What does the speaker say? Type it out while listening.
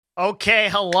Okay,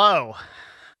 hello.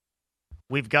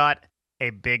 We've got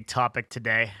a big topic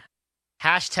today.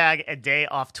 Hashtag a day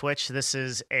off Twitch. This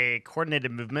is a coordinated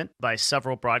movement by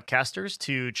several broadcasters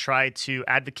to try to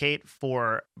advocate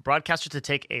for broadcasters to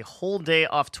take a whole day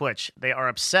off Twitch. They are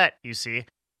upset, you see,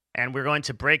 and we're going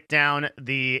to break down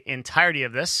the entirety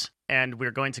of this, and we're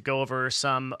going to go over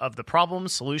some of the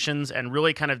problems, solutions, and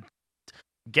really kind of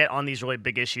get on these really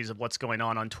big issues of what's going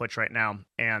on Twitch right now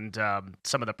and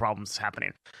some of the problems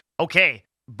happening. Okay,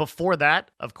 before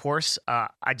that, of course,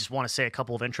 I just want to say a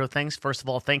couple of intro things. First of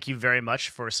all, thank you very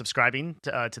much for subscribing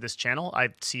to this channel. I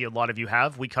see a lot of you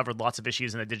have. We covered lots of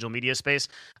issues in the digital media space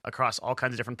across all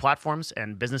kinds of different platforms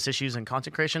and business issues and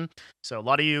content creation. So a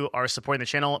lot of you are supporting the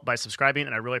channel by subscribing,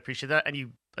 and I really appreciate that.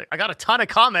 And I got a ton of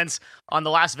comments on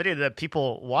the last video that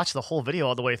people watched the whole video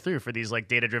all the way through for these like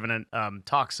data-driven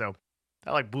talks. So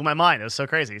that like blew my mind. It was so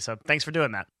crazy. So thanks for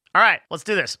doing that. All right, let's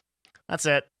do this. That's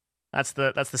it. That's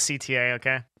the CTA,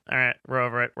 okay? All right, we're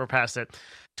over it. We're past it.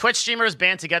 Twitch streamers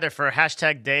band together for a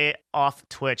hashtag day off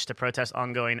Twitch to protest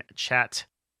ongoing chat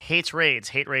hate raids.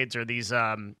 Hate raids are these,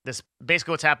 this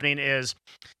basically what's happening is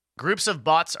groups of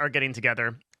bots are getting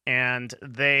together and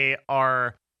they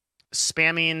are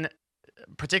spamming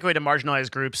particularly to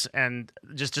marginalized groups and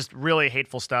just really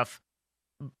hateful stuff.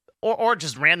 Or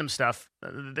just random stuff.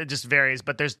 It just varies,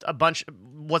 but there's a bunch.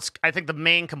 I think the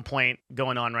main complaint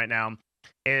going on right now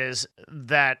is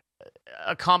that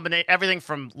everything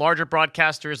from larger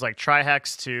broadcasters like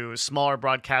Trihex to smaller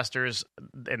broadcasters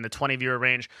in the 20 viewer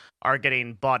range are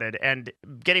getting botted. And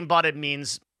getting botted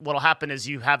means what'll happen is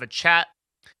you have a chat.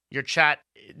 Your chat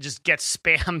just gets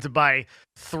spammed by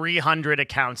 300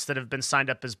 accounts that have been signed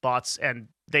up as bots, and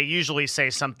they usually say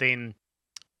something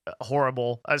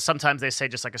horrible. Sometimes they say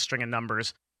just like a string of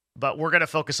numbers, but we're going to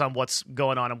focus on what's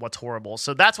going on and what's horrible.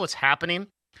 So that's what's happening.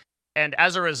 And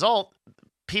as a result,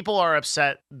 people are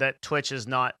upset that Twitch is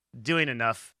not doing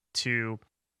enough to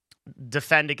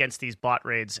defend against these bot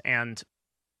raids. And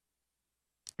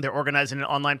they're organizing an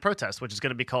online protest, which is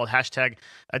going to be called hashtag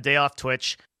a day off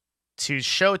Twitch, to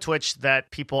show Twitch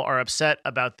that people are upset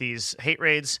about these hate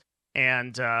raids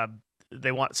and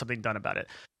they want something done about it.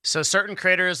 So certain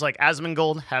creators like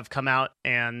Asmongold have come out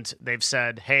and they've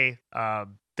said, hey,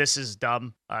 this is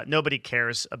dumb. Nobody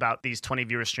cares about these 20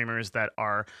 viewer streamers that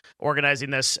are organizing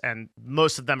this, and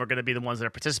most of them are going to be the ones that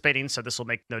are participating, so this will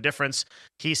make no difference.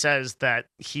 He says that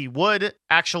he would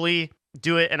actually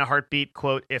do it in a heartbeat,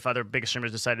 quote, if other big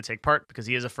streamers decide to take part, because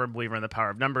he is a firm believer in the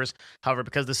power of numbers. However,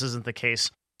 because this isn't the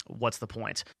case, what's the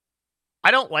point? I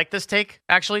don't like this take,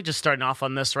 actually, just starting off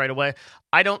on this right away.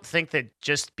 I don't think that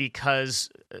just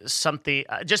because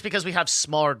we have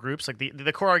smaller groups, like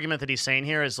the core argument that he's saying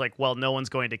here is like, well, no one's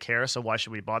going to care, so why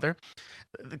should we bother?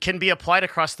 It can be applied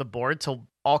across the board to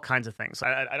all kinds of things.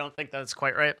 I don't think that's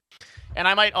quite right. And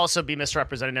I might also be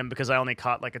misrepresenting him because I only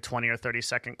caught like a 20 or 30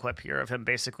 second clip here of him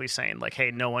basically saying like, hey,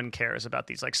 no one cares about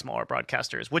these like smaller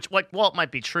broadcasters, which like, while it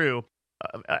might be true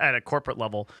at a corporate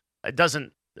level, it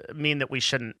doesn't mean that we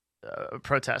shouldn't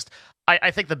protest.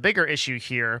 I think the bigger issue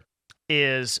here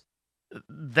is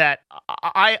that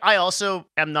I also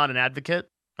am not an advocate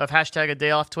of hashtag a day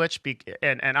off Twitch,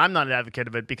 and I'm not an advocate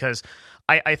of it because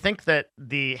I think that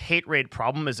the hate raid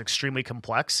problem is extremely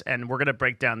complex, and we're going to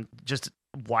break down just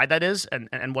why that is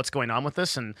and what's going on with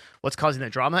this and what's causing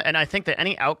the drama. And I think that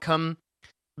any outcome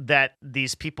that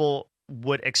these people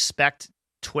would expect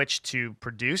Twitch to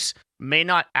produce may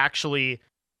not actually,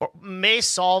 or may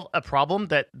solve a problem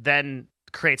that then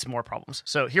creates more problems.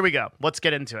 So here we go. Let's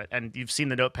get into it. And you've seen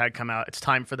the notepad come out. It's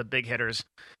time for the big hitters.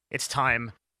 It's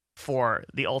time for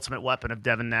the ultimate weapon of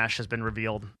Devin Nash has been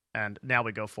revealed. And now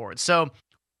we go forward. So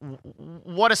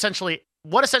what essentially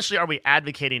are we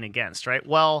advocating against, right?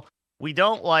 Well, we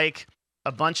don't like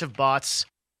a bunch of bots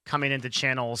coming into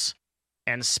channels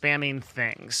and spamming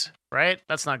things, right?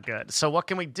 That's not good. So what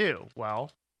can we do?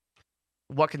 Well,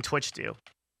 what can Twitch do?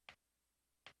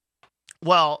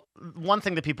 Well, one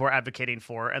thing that people are advocating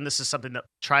for, and this is something that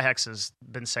Trihex has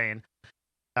been saying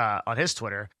on his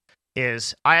Twitter,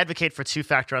 is I advocate for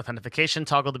two-factor authentication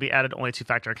toggle to be added. Only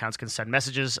two-factor accounts can send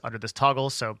messages under this toggle.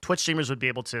 So Twitch streamers would be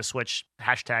able to switch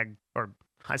hashtag, or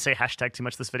I say hashtag too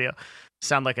much this video.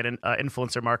 Sound like an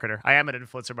influencer marketer. I am an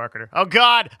influencer marketer. Oh,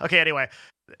 God. Okay, anyway.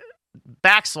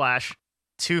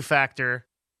 / two-factor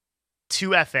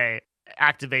 2FA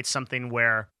activates something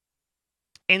where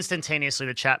instantaneously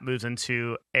the chat moves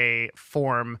into a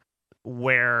form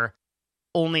where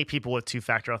only people with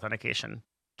two-factor authentication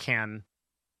can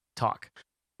talk.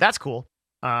 That's cool.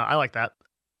 I like that.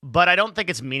 But I don't think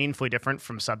it's meaningfully different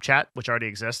from subchat, which already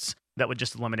exists, that would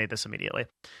just eliminate this immediately.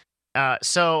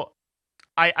 So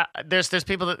There's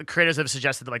people that creators have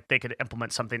suggested that like they could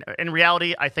implement something. In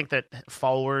reality, I think that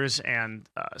followers and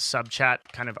sub chat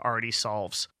kind of already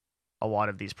solves a lot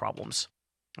of these problems.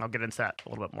 I'll get into that a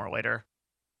little bit more later.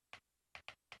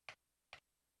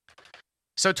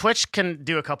 So Twitch can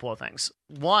do a couple of things.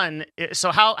 One,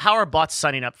 so how are bots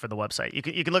signing up for the website?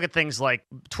 You can look at things like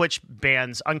Twitch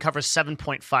bans uncovers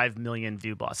 7.5 million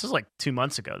view bots. This was like 2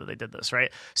 months ago that they did this,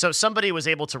 right? So somebody was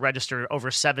able to register over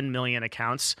 7 million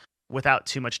accounts without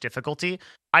too much difficulty.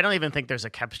 I don't even think there's a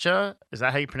CAPTCHA. Is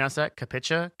that how you pronounce that?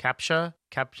 CAPTCHA?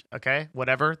 Okay,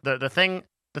 whatever. The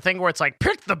thing where it's like,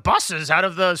 pick the buses out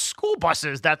of the school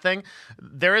buses, that thing.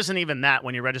 There isn't even that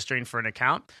when you're registering for an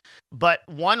account. But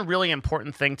one really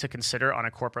important thing to consider on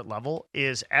a corporate level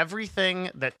is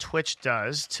everything that Twitch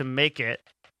does to make it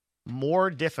more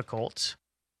difficult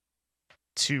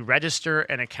to register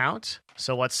an account.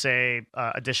 So let's say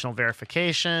additional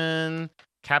verification,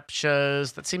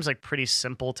 CAPTCHAs. That seems like pretty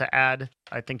simple to add.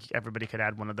 I think everybody could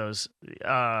add one of those.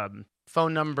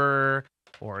 Phone number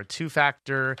or a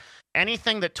two-factor.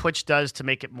 Anything that Twitch does to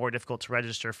make it more difficult to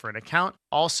register for an account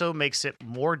also makes it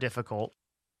more difficult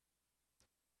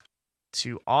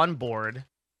to onboard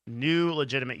new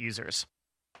legitimate users.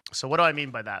 So what do I mean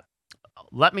by that?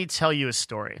 Let me tell you a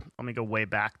story. Let me go way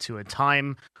back to a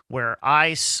time where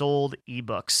I sold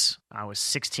ebooks. I was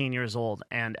 16 years old,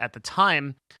 and at the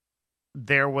time,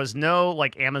 there was no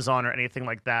like Amazon or anything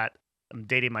like that. I'm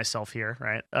dating myself here,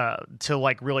 right? To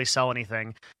like really sell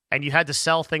anything. And you had to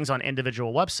sell things on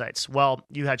individual websites. Well,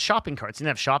 you had shopping carts. You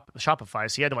didn't have Shopify,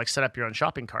 so you had to like set up your own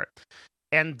shopping cart.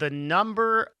 And the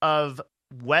number of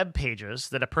web pages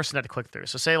that a person had to click through.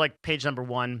 So say like page number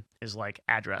 1 is like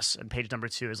address and page number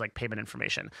 2 is like payment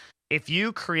information. If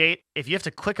you have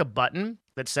to click a button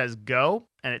that says go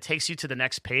and it takes you to the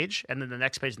next page and then the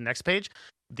next page,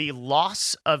 the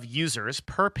loss of users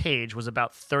per page was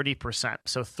about 30%.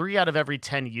 So 3 out of every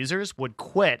 10 users would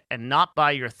quit and not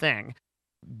buy your thing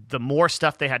the more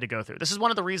stuff they had to go through. This is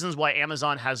one of the reasons why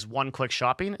Amazon has one-click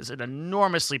shopping. It's an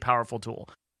enormously powerful tool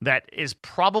that is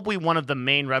probably one of the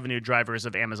main revenue drivers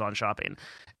of Amazon shopping,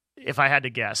 if I had to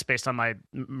guess, based on my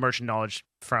merchant knowledge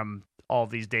from all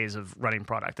these days of running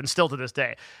product. And still to this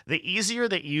day, the easier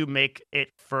that you make it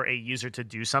for a user to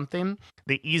do something,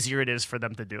 the easier it is for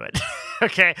them to do it.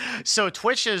 Okay, so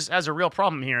Twitch has a real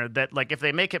problem here that like if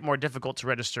they make it more difficult to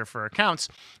register for accounts,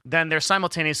 then they're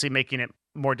simultaneously making it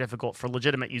more difficult for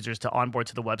legitimate users to onboard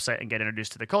to the website and get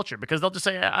introduced to the culture, because they'll just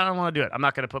say, I don't want to do it. I'm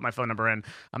not going to put my phone number in.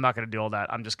 I'm not going to do all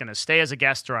that. I'm just going to stay as a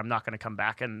guest, or I'm not going to come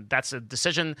back. And that's a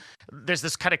decision. There's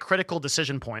this kind of critical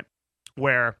decision point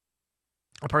where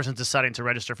a person's deciding to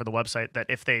register for the website that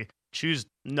if they choose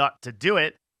not to do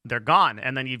it, they're gone.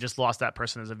 And then you've just lost that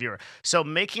person as a viewer. So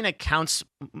making account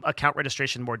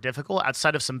registration more difficult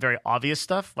outside of some very obvious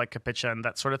stuff like CAPTCHA and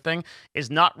that sort of thing is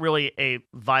not really a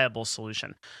viable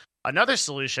solution. Another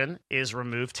solution is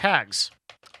remove tags.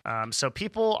 So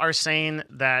people are saying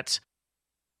that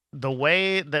the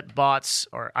way that bots,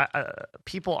 or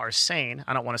people are saying,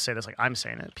 I don't want to say this like I'm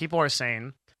saying it, people are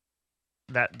saying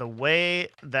that the way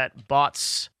that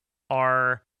bots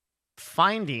are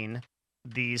finding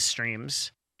these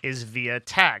streams is via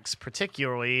tags,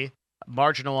 particularly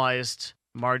marginalized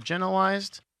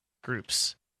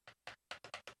groups.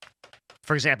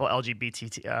 For example,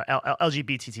 LGBT,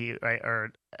 right,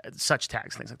 or such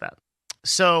tags, things like that.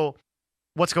 So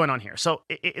what's going on here? So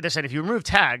they're saying if you remove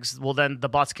tags, well, then the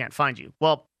bots can't find you.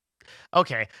 Well,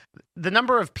 okay. The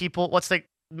number of people,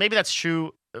 maybe that's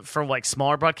true for like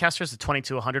smaller broadcasters, the 20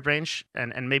 to 100 range,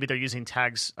 and maybe they're using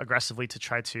tags aggressively to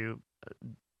try to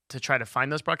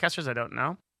find those broadcasters. I don't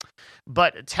know.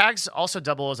 But tags also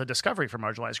double as a discovery for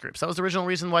marginalized groups. That was the original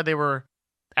reason why they were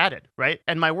added, right?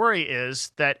 And my worry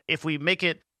is that if we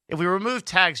remove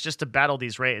tags just to battle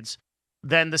these raids,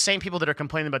 then the same people that are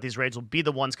complaining about these raids will be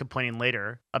the ones complaining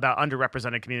later about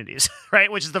underrepresented communities,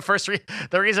 right? Which is the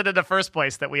reason in the first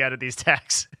place that we added these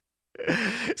tags.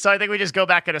 So I think we just go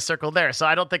back in a circle there. So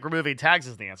I don't think removing tags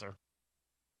is the answer.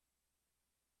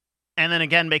 And then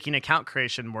again, making account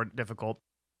creation more difficult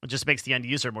just makes the end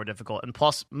user more difficult. And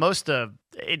plus,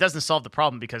 it doesn't solve the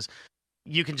problem because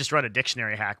you can just run a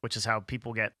dictionary hack, which is how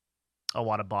people get a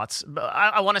lot of bots. But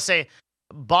I want to say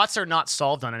bots are not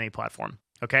solved on any platform.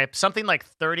 Okay, something like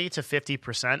 30 to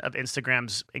 50% of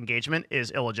Instagram's engagement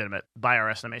is illegitimate by our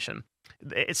estimation.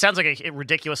 It sounds like a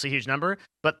ridiculously huge number,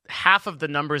 but half of the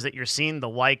numbers that you're seeing, the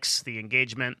likes, the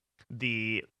engagement,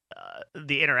 the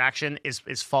interaction is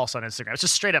false on Instagram. It's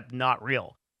just straight up not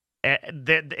real.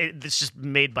 It's just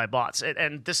made by bots.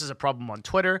 And this is a problem on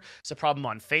Twitter. It's a problem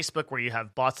on Facebook, where you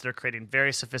have bots that are creating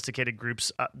very sophisticated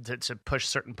groups to push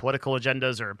certain political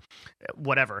agendas or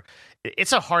whatever.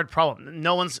 It's a hard problem.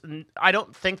 I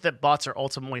don't think that bots are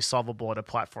ultimately solvable at a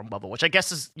platform level, which I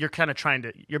guess is you're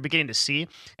beginning to see,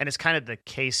 and it's kind of the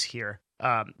case here.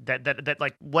 That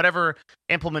like whatever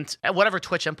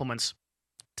Twitch implements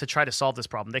to try to solve this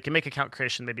problem, they can make account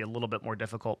creation maybe a little bit more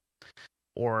difficult,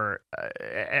 or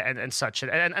and such.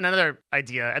 And another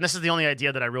idea, and this is the only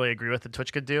idea that I really agree with that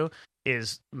Twitch could do,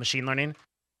 is machine learning.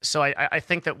 So I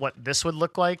think that what this would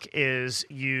look like is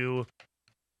even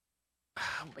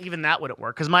that wouldn't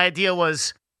work, because my idea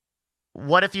was,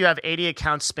 what if you have 80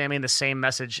 accounts spamming the same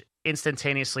message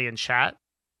instantaneously in chat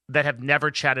that have never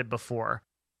chatted before?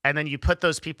 And then you put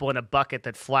those people in a bucket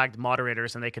that flagged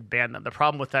moderators, and they could ban them. The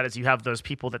problem with that is you have those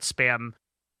people that spam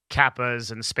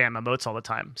kappas and spam emotes all the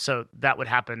time. So that would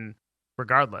happen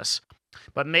regardless.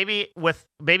 But maybe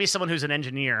someone who's an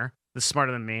engineer that's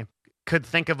smarter than me could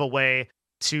think of a way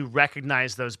to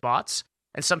recognize those bots.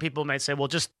 And some people might say, well,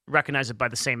 just recognize it by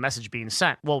the same message being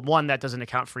sent. Well, one, that doesn't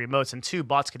account for emotes. And two,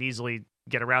 bots could easily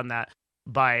get around that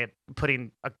by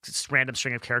putting a random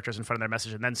string of characters in front of their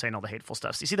message and then saying all the hateful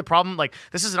stuff. So you see the problem? Like,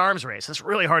 this is an arms race. It's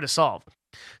really hard to solve.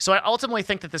 So I ultimately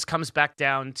think that this comes back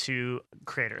down to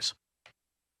creators.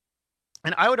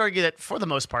 And I would argue that for the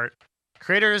most part,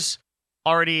 creators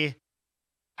already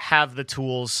have the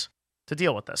tools to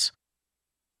deal with this.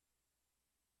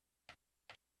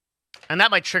 And that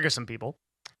might trigger some people.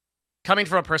 Coming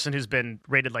from a person who's been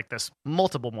rated like this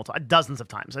multiple dozens of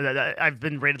times. I've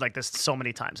been rated like this so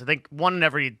many times. I think 1 in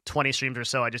every 20 streams or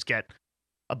so, I just get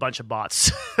a bunch of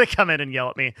bots that come in and yell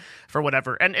at me for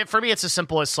whatever. And for me, it's as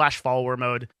simple as /follower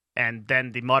mode. And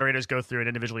then the moderators go through and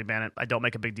individually ban it. I don't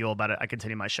make a big deal about it. I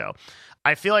continue my show.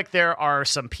 I feel like there are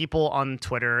some people on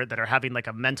Twitter that are having like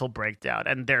a mental breakdown,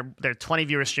 and they're 20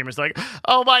 viewer streamers. They're like,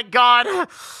 oh my God,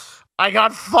 I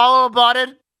got follow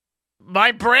botted.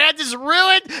 My brand is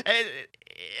ruined.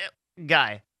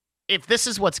 Guy, if this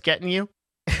is what's getting you,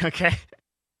 okay,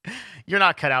 you're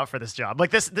not cut out for this job.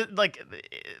 Like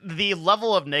the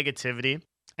level of negativity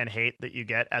and hate that you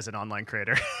get as an online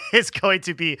creator is going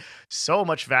to be so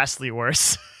much vastly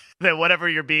worse than whatever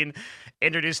you're being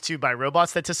introduced to by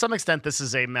robots, that to some extent this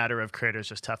is a matter of creators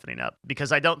just toughening up,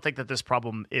 because I don't think that this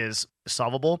problem is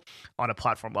solvable on a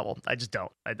platform level. I just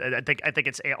don't. I think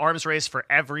it's an arms race for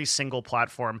every single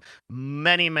platform.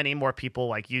 Many more people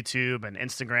like YouTube and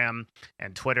Instagram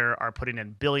and Twitter are putting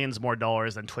in billions more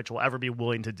dollars than Twitch will ever be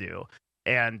willing to do.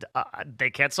 And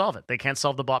they can't solve it. They can't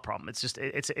solve the bot problem. It's just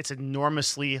it's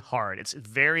enormously hard. It's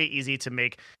very easy to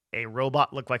make a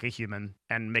robot look like a human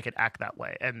and make it act that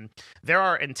way. And there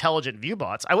are intelligent view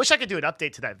bots. I wish I could do an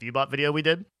update to that viewbot video we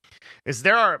did. Is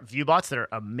there are view bots that are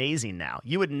amazing now.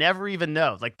 You would never even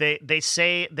know. Like they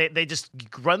say they just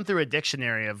run through a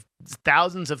dictionary of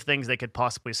thousands of things they could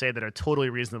possibly say that are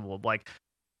totally reasonable. Like,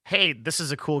 hey, this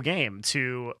is a cool game,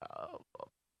 to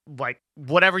like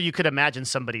whatever you could imagine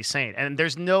somebody saying. And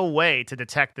there's no way to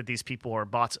detect that these people are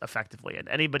bots effectively. And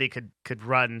anybody could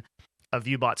run a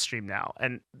viewbot stream now.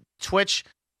 And Twitch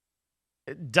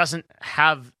is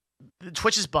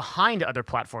behind other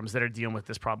platforms that are dealing with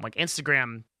this problem. Like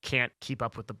Instagram can't keep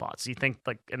up with the bots. You think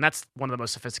and that's one of the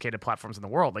most sophisticated platforms in the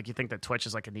world. Like you think that Twitch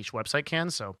is like a niche website can.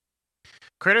 So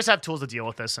creators have tools to deal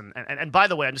with this. And by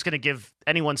the way, I'm just going to give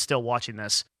anyone still watching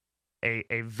this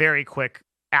a very quick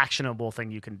actionable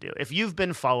thing you can do. If you've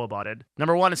been follow botted,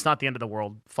 number one, it's not the end of the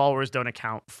world. Followers don't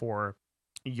account for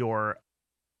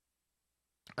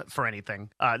anything.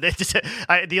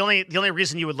 The only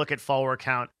reason you would look at follower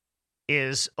count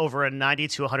is over a 90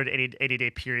 to 180 day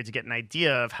period to get an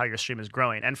idea of how your stream is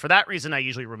growing. And for that reason, I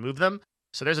usually remove them.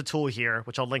 So there's a tool here,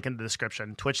 which I'll link in the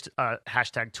description. Twitch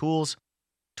 #tools,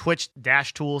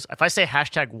 Twitch-tools. If I say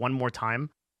hashtag one more time,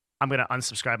 I'm going to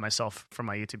unsubscribe myself from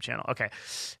my YouTube channel. Okay.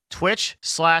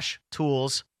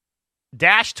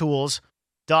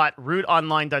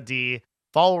 Twitch/tools.rootonline.de,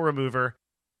 follower remover.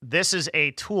 This is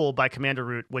a tool by Commander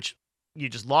Root, which you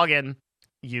just log in,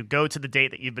 you go to the date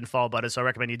that you've been followed by, so I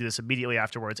recommend you do this immediately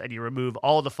afterwards, and you remove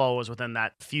all the followers within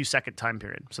that few second time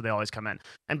period. So they always come in.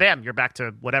 And bam, you're back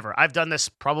to whatever. I've done this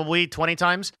probably 20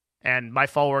 times, and my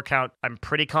follower count, I'm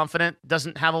pretty confident,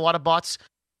 doesn't have a lot of bots.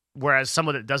 Whereas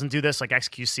someone that doesn't do this, like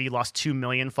XQC, lost 2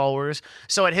 million followers.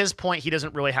 So at his point, he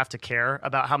doesn't really have to care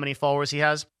about how many followers he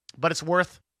has. But it's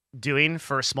worth doing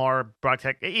for smaller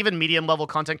broadcast, even medium level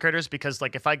content creators, because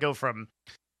like if I go from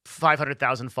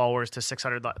 500,000 followers to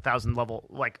 600,000 level.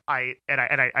 Like I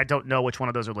don't know which one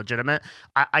of those are legitimate.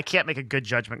 I can't make a good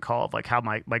judgment call of like how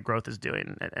my growth is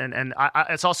doing. And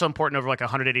it's also important over like a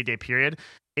 180-day period.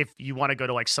 If you want to go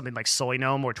to like something like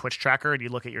Solinome or Twitch Tracker and you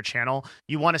look at your channel,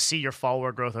 you want to see your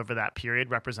follower growth over that period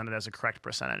represented as a correct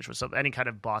percentage. So any kind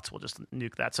of bots will just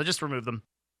nuke that. So just remove them.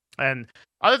 And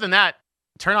other than that,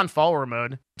 turn on follower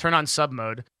mode, turn on sub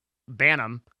mode, ban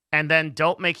them. And then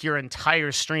don't make your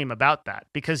entire stream about that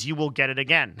because you will get it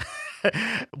again.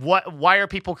 Why are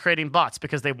people creating bots?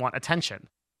 Because they want attention.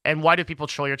 And why do people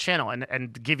troll your channel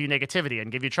and give you negativity and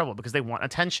give you trouble? Because they want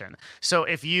attention. So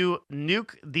if you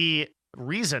nuke the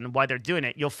reason why they're doing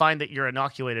it, you'll find that you're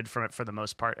inoculated from it for the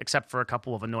most part, except for a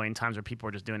couple of annoying times where people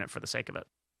are just doing it for the sake of it.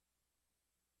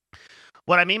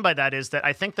 What I mean by that is that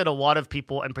I think that a lot of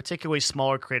people, and particularly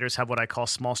smaller creators, have what I call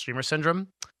small streamer syndrome,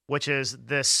 which is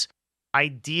this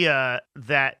idea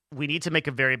that we need to make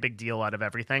a very big deal out of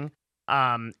everything.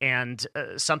 And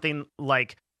something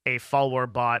like a follower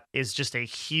bot is just a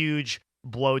huge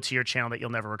blow to your channel that you'll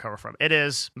never recover from. It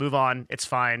is. Move on. It's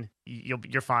fine.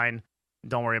 You're fine.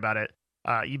 Don't worry about it.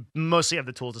 You mostly have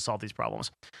the tools to solve these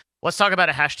problems. Let's talk about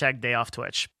a hashtag day off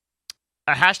Twitch.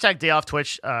 A hashtag day off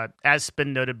Twitch, as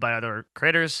been noted by other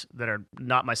creators that are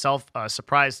not myself,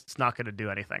 surprised it's not going to do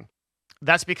anything.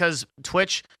 That's because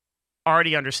Twitch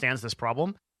already understands this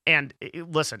problem. And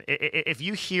listen, if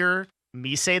you hear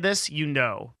me say this, you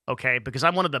know, okay? Because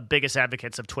I'm one of the biggest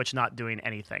advocates of Twitch not doing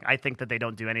anything. I think that they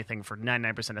don't do anything for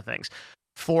 99% of things.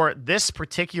 For this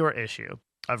particular issue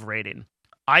of rating,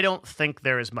 I don't think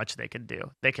there is much they can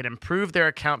do. They can improve their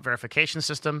account verification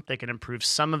system. They can improve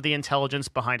some of the intelligence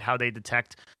behind how they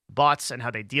detect bots and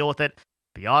how they deal with it.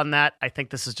 Beyond that, I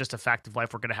think this is just a fact of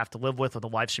life we're going to have to live with a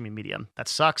live streaming medium. That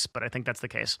sucks, but I think that's the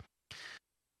case.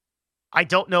 I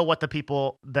don't know what the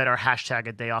people that are hashtag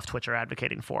a day off Twitch are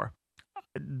advocating for.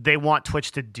 They want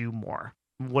Twitch to do more.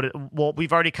 Well,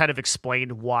 we've already kind of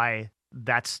explained why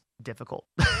that's difficult,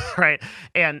 right?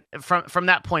 And from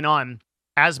that point on,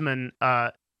 Asmon,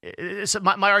 so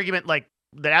my argument, like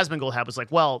that Asmongold had, was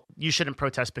like, well, you shouldn't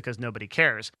protest because nobody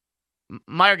cares.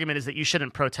 My argument is that you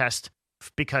shouldn't protest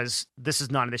because this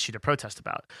is not an issue to protest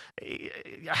about.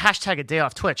 Hashtag a day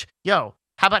off Twitch. Yo,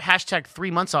 how about hashtag 3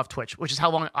 months off Twitch, which is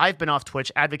how long I've been off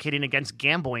Twitch advocating against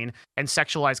gambling and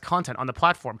sexualized content on the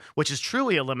platform, which is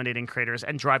truly eliminating creators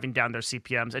and driving down their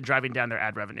CPMs and driving down their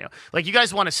ad revenue. Like, you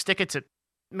guys want to stick it to...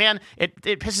 Man, it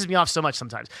pisses me off so much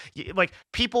sometimes. Like,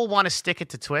 people want to stick it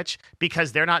to Twitch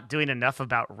because they're not doing enough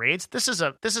about raids. This is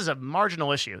a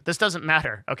marginal issue. This doesn't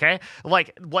matter, okay?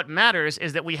 Like, what matters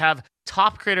is that we have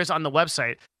top creators on the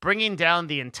website bringing down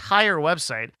the entire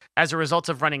website as a result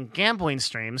of running gambling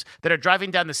streams that are driving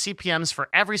down the CPMs for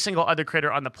every single other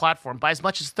creator on the platform by as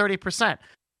much as 30%.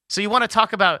 So you want to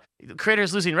talk about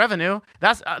creators losing revenue?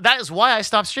 That is why I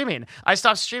stopped streaming. I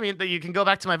stopped streaming. That you can go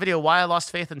back to my video, why I lost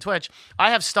faith in Twitch.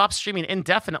 I have stopped streaming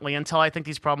indefinitely until I think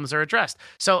these problems are addressed.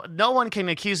 So no one can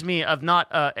accuse me of not.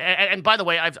 And by the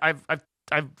way,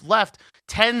 I've left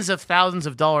tens of thousands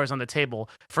of dollars on the table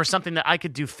for something that I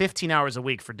could do 15 hours a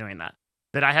week for doing that.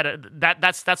 That I had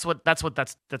that's what that's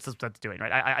doing,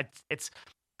 right? It's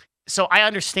so I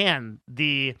understand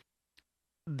the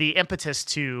impetus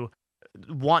to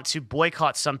want to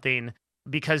boycott something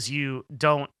because you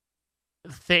don't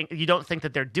think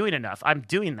that they're doing enough. I'm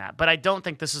doing that, but I don't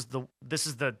think this is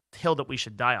the hill that we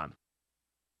should die on.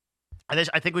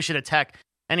 I think we should attack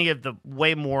any of the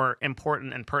way more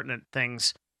important and pertinent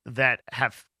things that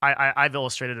I've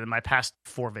illustrated in my past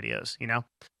 4 videos, you know?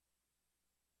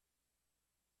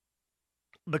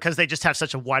 Because they just have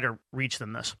such a wider reach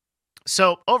than this.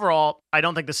 So overall, I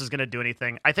don't think this is going to do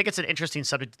anything. I think it's an interesting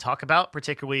subject to talk about.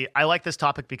 Particularly, I like this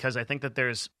topic because I think that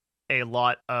there's a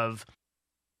lot of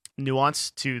nuance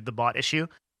to the bot issue.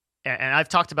 And I've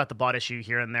talked about the bot issue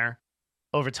here and there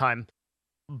over time.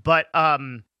 But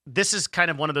this is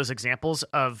kind of one of those examples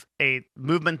of a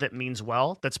movement that means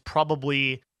well, that's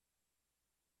probably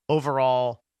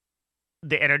overall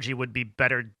the energy would be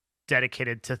better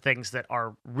dedicated to things that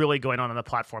are really going on the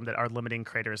platform that are limiting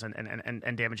creators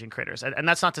and damaging creators. And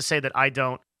that's not to say that I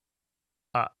don't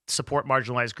support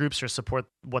marginalized groups or support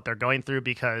what they're going through,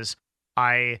 because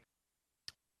I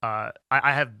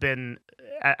have been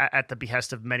at the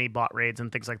behest of many bot raids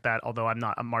and things like that. Although I'm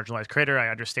not a marginalized creator, I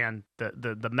understand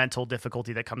the mental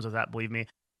difficulty that comes with that, believe me.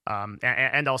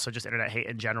 And also just internet hate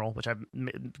in general, which I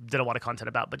did a lot of content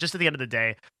about. But just at the end of the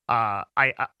day,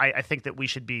 I think that we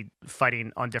should be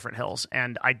fighting on different hills.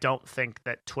 And I don't think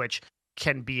that Twitch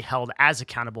can be held as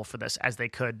accountable for this as they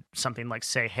could something like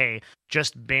say, hey,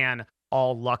 just ban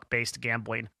all luck-based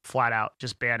gambling flat out.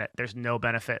 Just ban it. There's no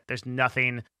benefit. There's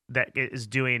nothing that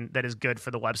is good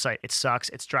for the website. It sucks.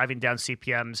 It's driving down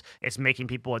CPMs. It's making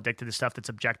people addicted to stuff that's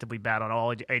objectively bad on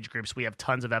all age groups. We have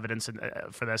tons of evidence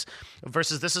for this.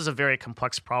 Versus this is a very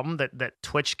complex problem that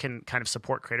Twitch can kind of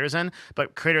support creators in,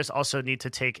 but creators also need to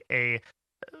take an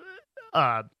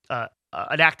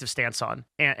active stance on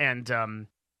and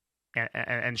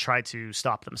try to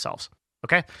stop themselves.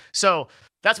 Okay, so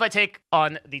that's my take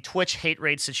on the Twitch hate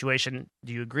raid situation.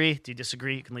 Do you agree? Do you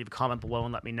disagree? You can leave a comment below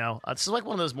and let me know. This is like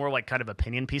one of those more like kind of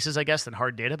opinion pieces, I guess, than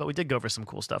hard data, but we did go over some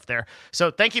cool stuff there.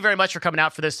 So thank you very much for coming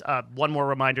out for this. One more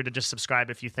reminder to just subscribe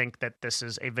if you think that this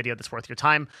is a video that's worth your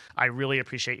time. I really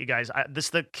appreciate you guys.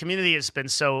 The community has been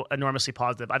so enormously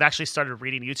positive. I've actually started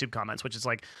reading YouTube comments, which is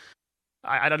like,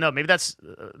 I don't know, maybe that's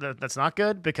not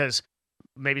good, because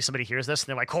maybe somebody hears this and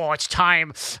they're like, oh, it's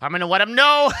time. I'm going to let them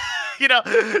know.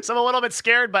 So I'm a little bit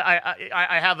scared, but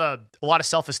I have a lot of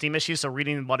self-esteem issues. So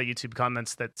reading a lot of YouTube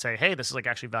comments that say, hey, this is like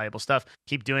actually valuable stuff,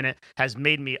 keep doing it, has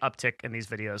made me uptick in these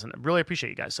videos. And I really appreciate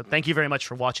you guys. So thank you very much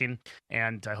for watching.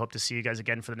 And I hope to see you guys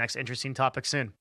again for the next interesting topic soon.